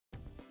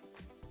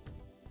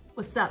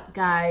What's up,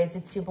 guys?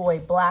 It's your boy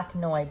Black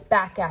Noi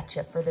back at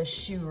you for this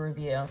shoe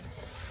review.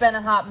 It's been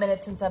a hot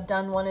minute since I've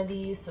done one of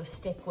these, so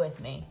stick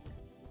with me.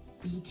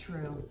 Be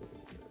true.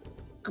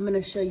 I'm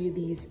gonna show you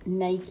these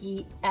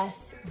Nike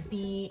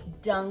SB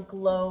Dunk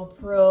Low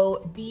Pro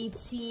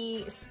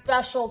BT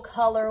special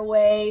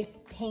colorway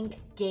pink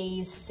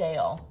gaze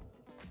sail.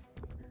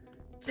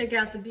 Check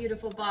out the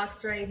beautiful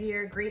box right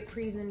here. Great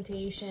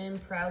presentation,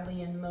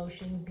 proudly in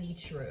motion, be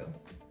true.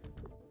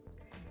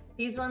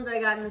 These ones I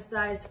got in a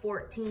size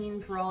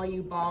 14 for all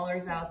you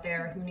ballers out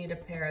there who need a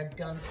pair of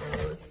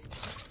Dunkos.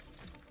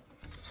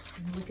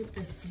 And look at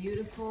this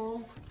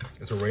beautiful.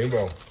 It's a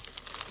rainbow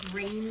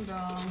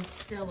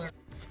Filler.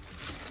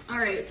 All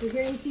right, so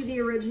here you see the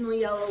original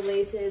yellow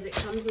laces. It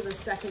comes with a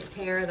second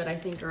pair that I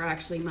think are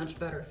actually much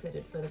better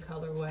fitted for the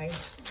colorway.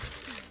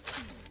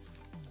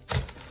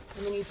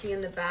 And then you see in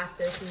the back,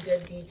 there's some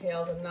good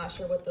details. I'm not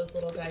sure what those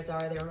little guys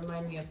are. They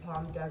remind me of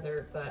Palm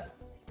Desert, but.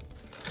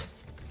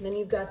 And then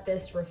you've got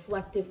this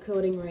reflective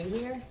coating right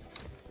here.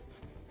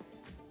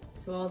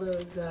 So all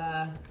those,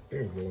 I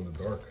think it's glow in the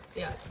dark.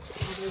 Yeah,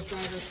 all those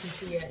drivers can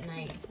see it at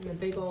night. And the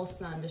big old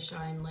sun to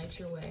shine light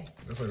your way.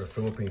 Looks like a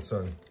Philippine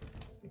sun.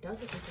 It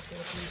does look like a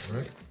Philippine sun.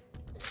 Right?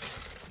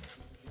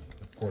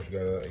 Of course,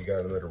 you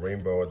got another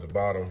rainbow at the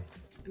bottom.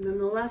 And then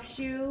the left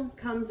shoe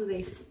comes with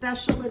a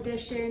special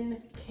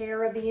edition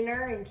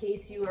carabiner in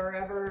case you are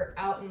ever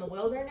out in the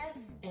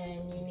wilderness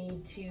and you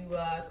need to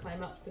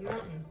climb up some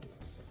mountains.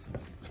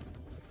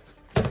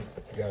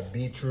 You got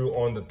Be True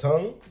on the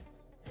tongue.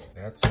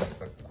 That's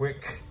a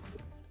quick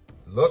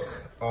look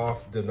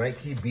off the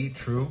Nike Be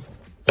True.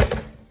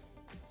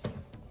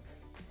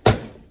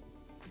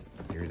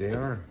 Here they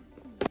are.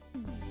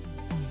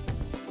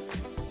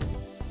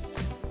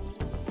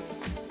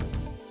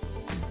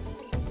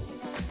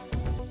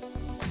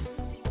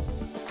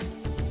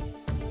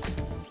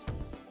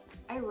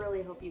 I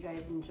really hope you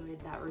guys enjoyed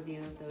that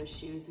review of those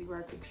shoes. We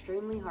worked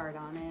extremely hard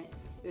on it.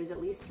 It was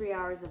at least 3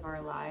 hours of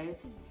our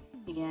lives,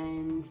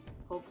 and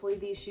hopefully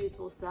these shoes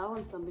will sell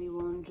and somebody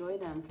will enjoy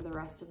them for the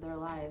rest of their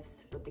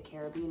lives with the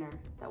carabiner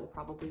that will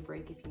probably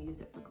break if you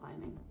use it for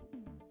climbing.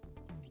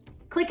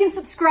 Click and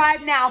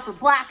subscribe now for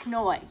Black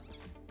Noi.